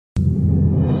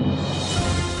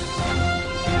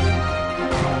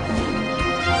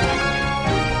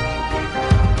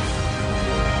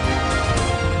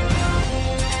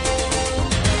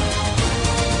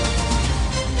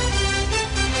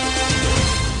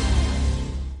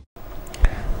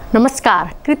नमस्कार,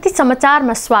 कृति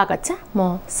समाचारमा स्वागत छ।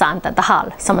 म शान्ता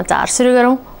दाहाल। समाचार सुरु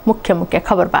गरौँ मुख्य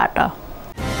खबरबाट।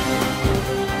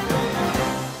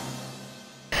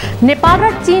 नेपाल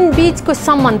र चीन बीचको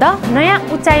सम्बन्ध नयाँ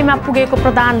उचाइमा पुगेको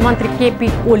प्रधानमन्त्री केपी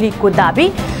ओलीको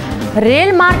दाबी।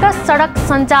 रेलमार्ग सडक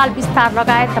सञ्जाल विस्तार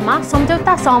लगायतमा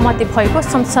सम्झौता सहमति भएको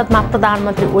संसदमा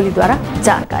प्रधानमन्त्री ओलीद्वारा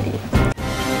जानकारी।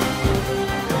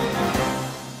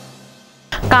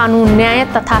 कानुन न्याय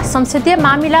तथा संसदीय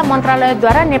मामिला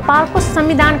मन्त्रालयद्वारा नेपालको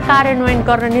संविधान कार्यान्वयन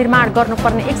गर्न निर्माण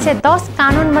गर्नुपर्ने 110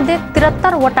 कानुनमध्ये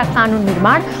 73 वटा कानुन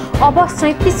निर्माण, अब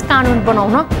 37 कानुन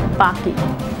बनाउन बाँकी।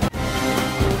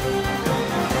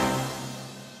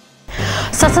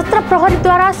 सशस्त्र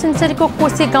प्रहरीद्वारा सुनसरीको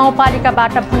कोशी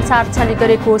गाउँपालिकाबाट भन्सार छली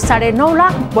गरेको 9.5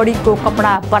 लाख बढीको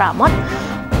कपडा बरामद।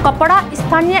 कपडा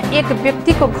स्थानीय एक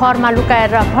व्यक्तिको घरमा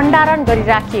लुकाएर भण्डारण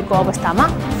गरिराखिएको अवस्थामा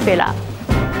फेला।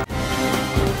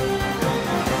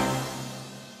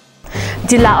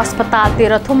 जिल्ला अस्पताल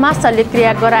तेह्रथुममा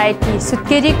शल्यक्रिया गराएकी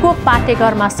सुत्केरीको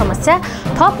पाटेघरमा समस्या,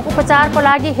 थप उपचारको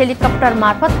लागि हेलिकप्टर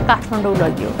मार्फत काठमाडौँ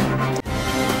लगियो।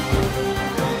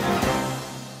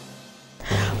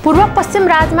 पूर्व पश्चिम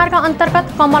राजमार्ग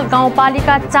अन्तर्गत कमल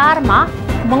गाउँपालिका 4 मा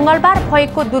मंगलबार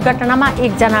भएको दुर्घटनामा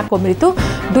 1 जनाको मृत्यु,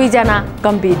 2 जना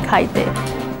गम्भीर घाइते।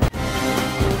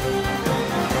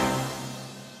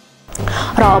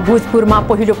 र भोजपुरमा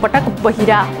पहिलो पटक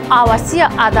बहिरा आवासीय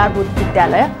आधारभूत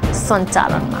विद्यालय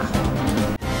सञ्चालनमा।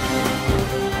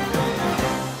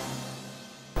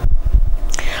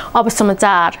 अब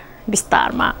समाचार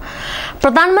विस्तारमा।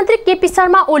 प्रधानमन्त्री केपी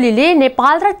शर्मा ओलीले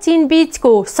नेपाल र चीन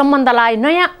बीचको सम्बन्धलाई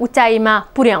नयाँ उचाइमा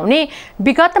पुर्याउने,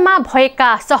 विगतमा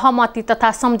भएका सहमति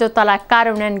तथा सम्झौतालाई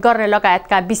कार्यान्वयन गर्ने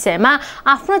लगायतका विषयमा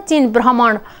आफ्नो चीन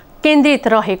भ्रमण केन्द्रित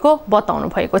रहेको बताउनु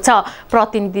भएको छ।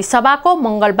 प्रतिनिधि सभाको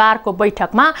मंगलबारको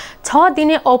बैठकमा 6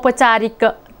 दिने औपचारिक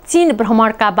चीन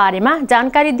भ्रमणका बारेमा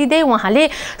जानकारी दिँदै उहाँले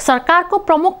सरकारको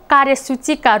प्रमुख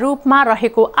कार्यसूचीका रूपमा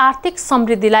रहेको आर्थिक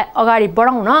समृद्धिलाई अगाडि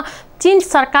बढाउन चीन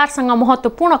सरकारसँग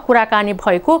महत्त्वपूर्ण कुराकानी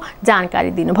भएको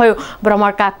जानकारी दिनुभयो।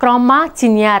 भ्रमणका क्रममा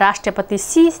चिनिया राष्ट्रपति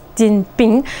सी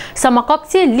जिनपिङ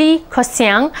समकक्षी ली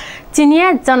खस्याङ,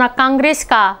 चिनिया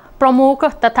जनकांग्रेसका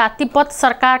प्रमुख तथा तिब्बत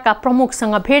सरकारका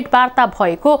प्रमुखसँग भेटवार्ता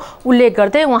भएको उल्लेख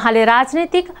गर्दै उहाँले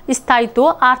राजनैतिक स्थायित्व,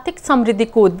 आर्थिक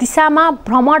समृद्धिको दिशामा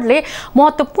भ्रमणले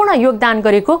महत्त्वपूर्ण योगदान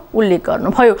गरेको उल्लेख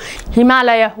गर्नुभयो।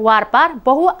 हिमालय वारपार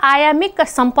बहुआयामिक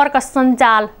सम्पर्क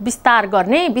सञ्जाल विस्तार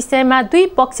गर्ने विषयमा दुई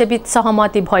पक्षबीच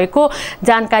सहमति भएको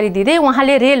जानकारी दिँदै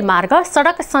उहाँले रेलमार्ग,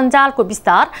 सडक सञ्जालको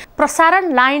विस्तार,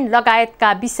 प्रसारण लाइन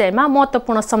लगायतका विषयमा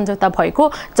महत्त्वपूर्ण सम्झौता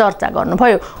भएको चर्चा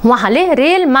गर्नुभयो। उहाँले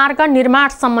रेलमार्ग निर्माण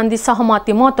सम्बन्धी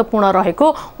सहमति महत्त्वपूर्ण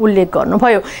रहेको उल्लेख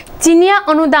गर्नुभयो। चिनिया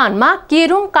अनुदानमा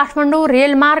केरुङ काठमाडौँ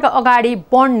रेलमार्ग अगाडि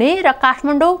बढ्ने र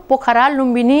काठमाडौँ पोखरा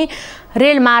लुम्बिनी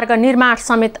रेलमार्ग निर्माण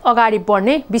समेत अगाडि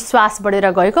बढ्ने विश्वास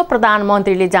बढेर गएको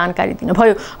प्रधानमन्त्रीले जानकारी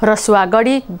दिनुभयो।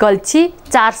 रसुवागढी गल्छी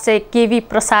 400 केभी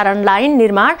प्रसारण लाइन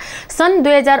निर्माण सन्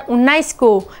 2019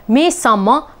 को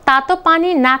मेसम्म,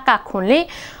 तातोपानी नाका खोल्ने,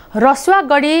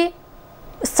 रसुवागढी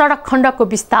सडक खण्डको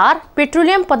विस्तार,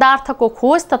 पेट्रोलियम पदार्थको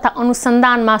खोज तथा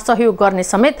अनुसन्धानमा सहयोग गर्ने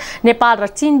समेत नेपाल र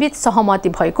चीन बीच सहमति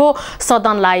भएको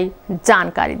सदनलाई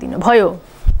जानकारी दिनुभयो।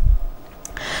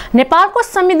 नेपालको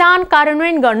संविधान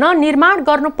कार्यान्वयन गर्न निर्माण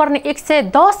गर्नुपर्ने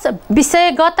 110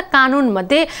 विषयगत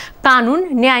कानुनमध्ये कानुन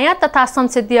न्याय तथा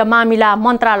संसदीय मामिला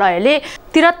मन्त्रालयले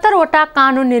 73 वटा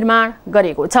कानुन निर्माण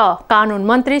गरेको छ। कानुन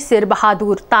मन्त्री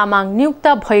शेरबहादुर तामाङ नियुक्त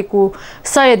भएको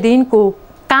 100 दिनको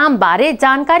कामबारे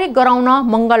जानकारी गराउन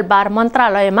मंगलबार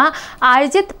मन्त्रालयमा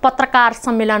आयोजित पत्रकार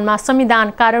सम्मेलनमा संविधान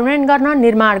कार्यान्वयन गर्न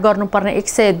निर्माण गर्नुपर्ने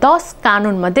 110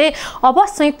 कानुनमध्ये अब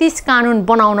 37 कानुन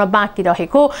बनाउन बाँकी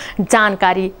रहेको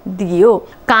जानकारी दिइयो।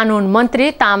 कानुन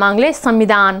मन्त्री तामाङले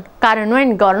संविधान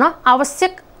कार्यान्वयन गर्न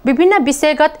आवश्यक विभिन्न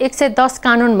विषयगत 110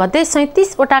 कानुन मध्ये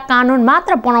 37 वटा कानुन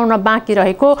मात्र बनाउन बाँकी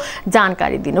रहेको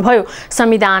जानकारी दिनुभयो।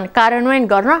 संविधान कार्यान्वयन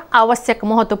गर्न आवश्यक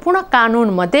महत्त्वपूर्ण कानुन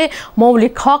मध्ये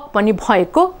मौलिक हक पनि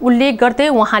भएको उल्लेख गर्दै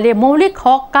उहाँले मौलिक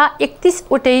हकका 31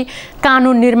 वटै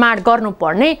कानुन निर्माण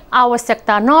गर्नुपर्ने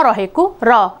आवश्यकता नरहेको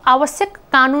र आवश्यक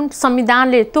कानुन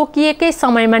संविधानले तोकिएकै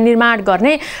समयमा निर्माण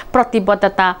गर्ने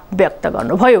प्रतिबद्धता व्यक्त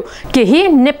गर्नुभयो। केही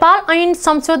नेपाल ऐन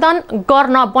संशोधन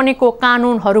गर्न बनेको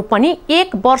कानुनहरू पनि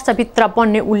 1 वर्षभित्र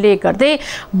बन्ने उल्लेख गर्दै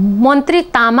मन्त्री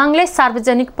तामाङले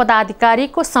सार्वजनिक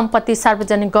पदाधिकारीको सम्पत्ति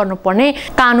सार्वजनिक गर्नुपर्ने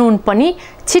कानुन पनि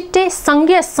छिट्टै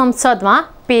संघीय संसदमा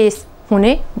पेश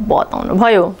हुने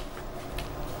बताउनुभयो।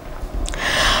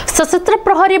 सशस्त्र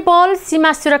प्रहरी बल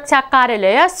सीमा सुरक्षा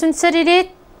कार्यालय सुनसरीले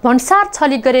भन्सार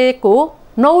छली गरेको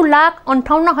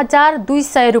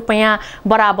 9,58,200 रुपैयाँ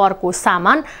बराबरको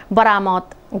सामान बरामद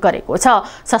गरेको छ।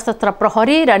 सशस्त्र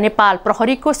प्रहरी र नेपाल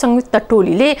प्रहरीको संयुक्त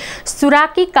टोलीले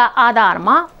सुराकीका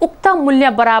आधारमा उक्त मूल्य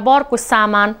बराबरको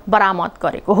सामान बरामद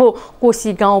गरेको हो।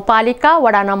 कोशी गाउँपालिका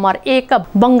वडा नम्बर 1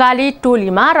 बंगाली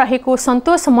टोलीमा रहेको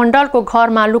सन्तोष मण्डलको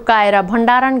घरमा लुकाएर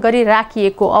भण्डारण गरी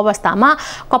राखिएको अवस्थामा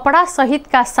कपडा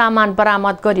सहितका सामान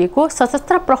बरामद गरिएको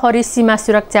सशस्त्र प्रहरी सीमा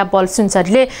सुरक्षा बल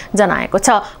सुनसरीले जनाएको छ।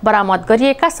 बरामद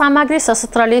गरिएका सामग्री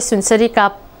सशस्त्रले सुनसरीका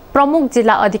प्रमुख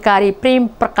जिल्ला अधिकारी प्रेम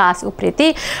प्रकाश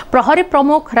उप्रेती, प्रहरी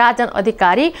प्रमुख राजन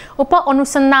अधिकारी, उप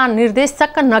अनुसन्धान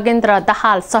निर्देशक नगेन्द्र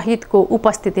दाहाल सहितको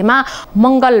उपस्थितिमा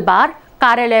मंगलबार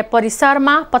कार्यालय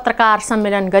परिसरमा पत्रकार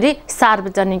सम्मेलन गरी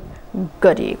सार्वजनिक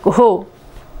गरिएको हो।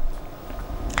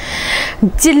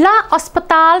 जिल्ला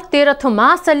अस्पताल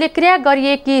तेह्रथुममा शल्यक्रिया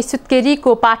गरिएकी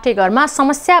सुत्केरीको पाठेघरमा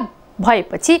समस्या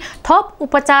भएपछि थप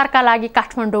उपचारका लागि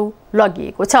काठमाडौँ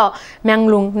लगिएको छ।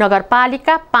 म्याङलुङ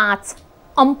नगरपालिका 5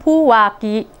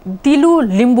 अम्फुवाकी दिलु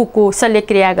लिम्बुको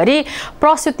शल्यक्रिया गरी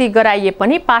प्रसुति गराइए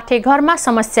पनि पाठेघरमा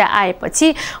समस्या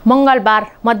आएपछि मंगलबार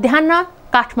मध्याह्न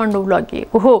काठमाडौँ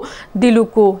लगिएको हो।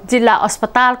 दिलुको जिल्ला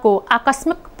अस्पतालको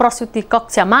आकस्मिक प्रसुति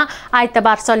कक्षमा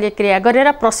आइतबार शल्यक्रिया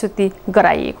गरेर प्रसुति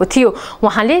गराइएको थियो।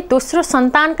 उहाँले दोस्रो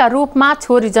सन्तानका रूपमा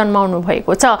छोरी जन्माउनु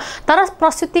भएको छ। तर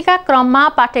प्रसुतिका क्रममा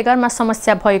पाठेघरमा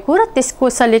समस्या भएको र त्यसको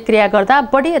शल्यक्रिया गर्दा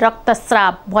बढी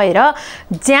रक्तस्राव भएर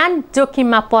ज्यान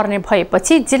जोखिममा पर्ने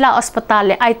भएपछि जिल्ला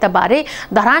अस्पतालले आइतबारे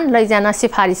धरान लैजान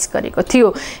सिफारिस गरेको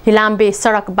थियो। हिलाम्बे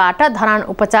सडकबाट धरान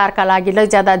उपचारका लागि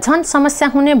लैजाँदा झन समस्या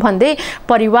हुने भन्दै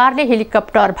परिवारले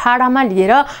हेलिकप्टर भाडामा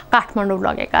लिएर काठमाडौँ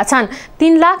लगेका छन्।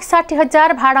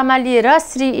 3,60,000 भाडामा लिएर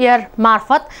श्री एयर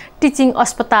मार्फत टिचिङ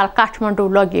अस्पताल काठमाडौँ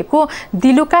लगिएको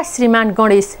दिलुका श्रीमान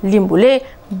गणेश लिम्बुले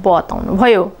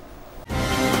बताउनुभयो।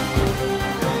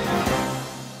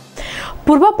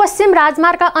 पूर्व पश्चिम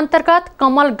राजमार्ग अन्तर्गत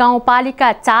कमल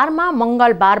गाउँपालिका 4 मा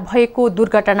मंगलबार भएको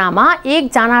दुर्घटनामा 1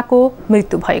 जनाको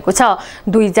मृत्यु भएको छ।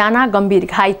 2 जना गम्भीर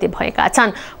घाइते भएका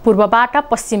छन्। पूर्वबाट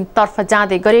पश्चिमतर्फ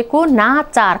जाँदै गरेको ना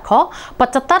 4 ख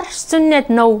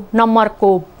 7509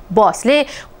 नम्बरको बसले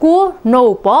को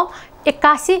 9 प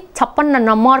 8156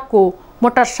 नम्बरको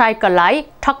मोटरसाइकललाई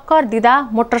ठक्कर दिँदा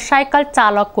मोटरसाइकल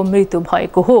चालकको मृत्यु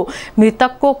भएको हो।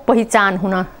 मृतकको पहिचान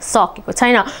हुन सकेको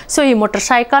छैन। सोही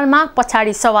मोटरसाइकलमा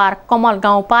पछाडि सवार कमल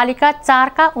गाउँपालिका 4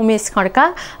 का उमेश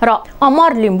खड्का र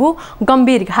अमर लिम्बु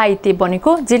गम्भीर घाइते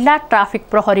बनेको जिल्ला ट्राफिक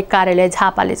प्रहरी कार्यालय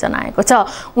झापाले जनाएको छ।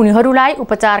 उनीहरूलाई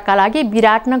उपचारका लागि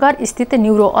विराटनगर स्थित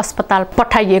न्युरो अस्पताल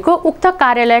पठाइएको उक्त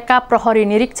कार्यालयका प्रहरी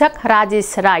निरीक्षक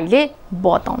राजेश राईले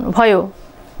बताउनुभयो।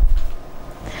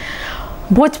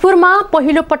 भोजपुरमा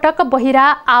पहिलो पटक बहिरा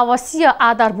आवासीय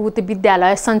आधारभूत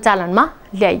विद्यालय सञ्चालनमा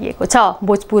ल्याइएको छ।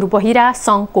 भोजपुर बहिरा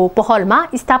सङ्घको पहलमा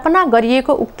स्थापना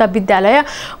गरिएको उक्त विद्यालय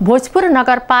भोजपुर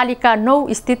नगरपालिका 9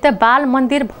 स्थित बाल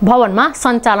मन्दिर भवनमा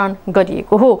सञ्चालन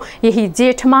गरिएको हो। यही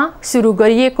जेठमा सुरु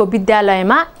गरिएको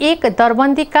विद्यालयमा 1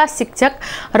 दरबन्दीका शिक्षक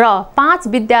र 5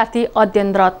 विद्यार्थी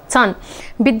अध्ययनरत छन्।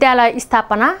 विद्यालय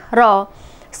स्थापना र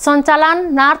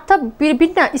सञ्चालनार्थ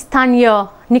विभिन्न स्थानीय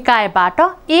निकायबाट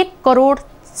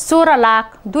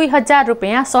 1,16,02,000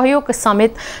 रुपैयाँ सहयोग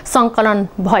समेत सङ्कलन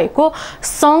भएको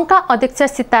सङ्घका अध्यक्ष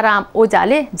सीताराम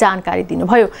ओझाले जानकारी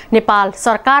दिनुभयो। नेपाल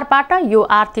सरकारबाट यो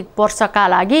आर्थिक वर्षका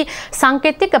लागि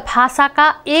साङ्केतिक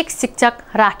भाषाका 1 शिक्षक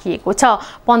राखिएको छ।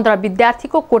 15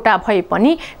 विद्यार्थीको कोटा भए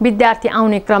पनि विद्यार्थी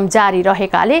आउने क्रम जारी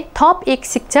रहेकाले थप 1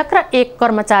 शिक्षक र 1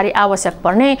 कर्मचारी आवश्यक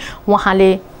पर्ने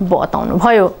उहाँले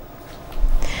बताउनुभयो।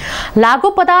 लागू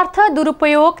पदार्थ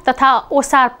दुरुपयोग तथा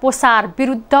ओसार पोसार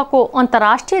विरुद्धको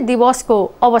अन्तर्राष्ट्रिय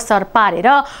दिवसको अवसर पारेर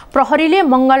प्रहरीले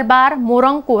मंगलबार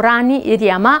मोरङको रानी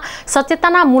एरियामा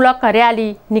सचेतनामूलक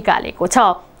र्याली निकालेको छ।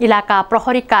 इलाका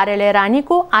प्रहरी कार्यालय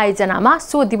रानीको आयोजनामा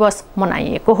सो दिवस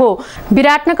मनाइएको हो।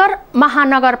 विराटनगर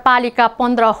महानगरपालिका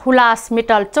 15 हुलास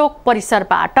मेटल चौक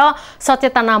परिसरबाट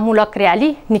सचेतनामूलक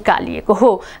र्याली निकालिएको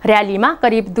हो। र्यालीमा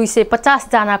करिब 250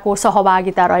 जनाको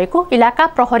सहभागिता रहेको इलाका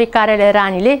प्रहरी कार्यालय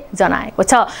रानीले जनाएको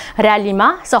छ।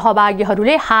 र्यालीमा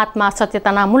सहभागीहरूले हातमा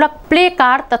सचेतनामूलक प्ले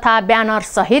कार्ड तथा ब्यानर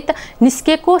सहित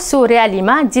निस्केको सो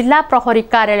र्यालीमा जिल्ला प्रहरी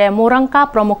कार्यालय मोरङका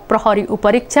प्रमुख प्रहरी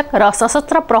उपरीक्षक र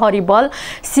सशस्त्र प्रहरी बल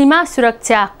सीमा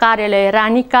सुरक्षा कार्यालय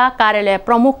रानीका कार्यालय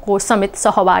प्रमुखको समेत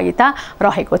सहभागिता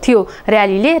रहेको थियो।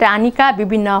 र्यालीले रानीका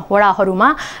विभिन्न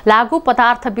वडाहरूमा लागू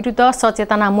पदार्थ विरुद्ध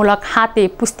सचेतनामूलक हाते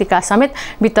पुस्तिका समेत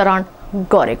वितरण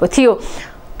गरेको थियो।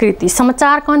 कृति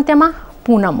समाचारको अन्त्यमा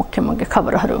पुनः मुख्य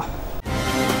खबरहरू।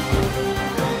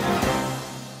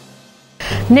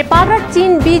 नेपाल र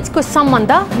चीन बीचको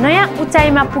सम्बन्ध नयाँ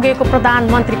उचाइमा पुगेको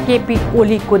प्रधानमन्त्री केपी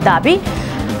ओलीको दाबी।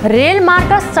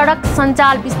 रेलमार्ग सडक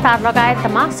सञ्जाल विस्तार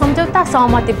लगायतमा सम्झौता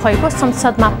सहमति भएको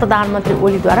संसदमा प्रधानमन्त्री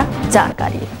ओलीद्वारा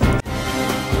जानकारी।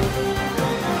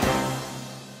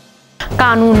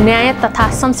 कानुन, न्याय तथा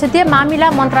संसदीय मामिला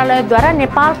मन्त्रालयद्वारा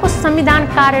नेपालको संविधान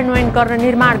कार्यान्वयन गर्न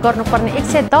निर्माण गर्नुपर्ने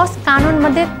 110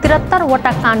 कानुनमध्ये 73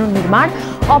 वटा कानुन निर्माण,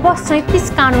 अब 37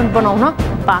 कानुन बनाउन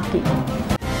बाँकी।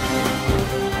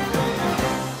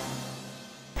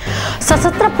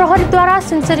 सशस्त्र प्रहरीद्वारा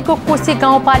सुनसरीको कोशी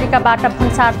गाउँपालिकाबाट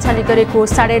भन्सार छली गरेको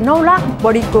 9.5 लाख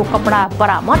बढीको कपडा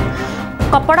बरामद।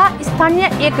 कपडा स्थानीय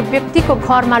एक व्यक्तिको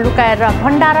घरमा लुकाएर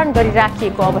भण्डारण गरी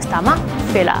राखिएको अवस्थामा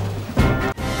फेला।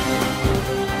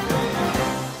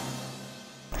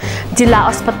 जिल्ला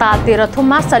अस्पताल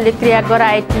तेह्रथुममा शल्यक्रिया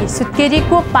गराएकी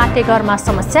सुत्केरीको पाटेघरमा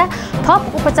समस्या,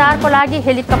 थप उपचारको लागि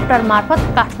हेलिकप्टर मार्फत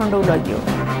काठमाडौँ लगियो।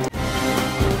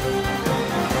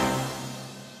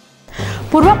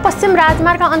 पूर्व पश्चिम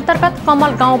राजमार्ग अन्तर्गत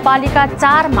कमल गाउँपालिका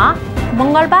 4 मा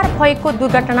मंगलबार भएको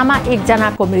दुर्घटनामा 1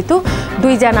 जनाको मृत्यु,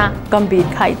 2 जना गम्भीर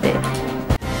घाइते।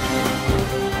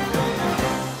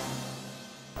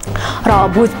 र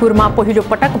भोजपुरमा पहिलो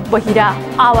पटक बहिरा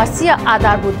आवासीय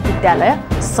आधारभूत विद्यालय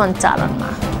सञ्चालनमा।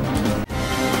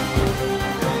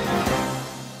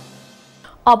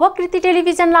 अब कृति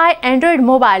टेलिभिजनलाई एन्ड्रोइड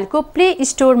मोबाइलको प्ले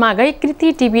स्टोरमा गई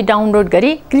कृति टिभी डाउनलोड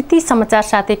गरी कृति समाचार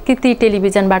साथै कृति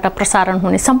टेलिभिजनबाट प्रसारण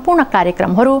हुने सम्पूर्ण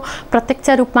कार्यक्रमहरू प्रत्यक्ष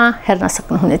रूपमा हेर्न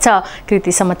सक्नुहुनेछ।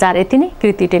 कृति समाचार यति नै।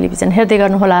 कृति टेलिभिजन हेर्दै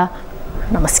गर्नुहोला।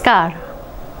 नमस्कार।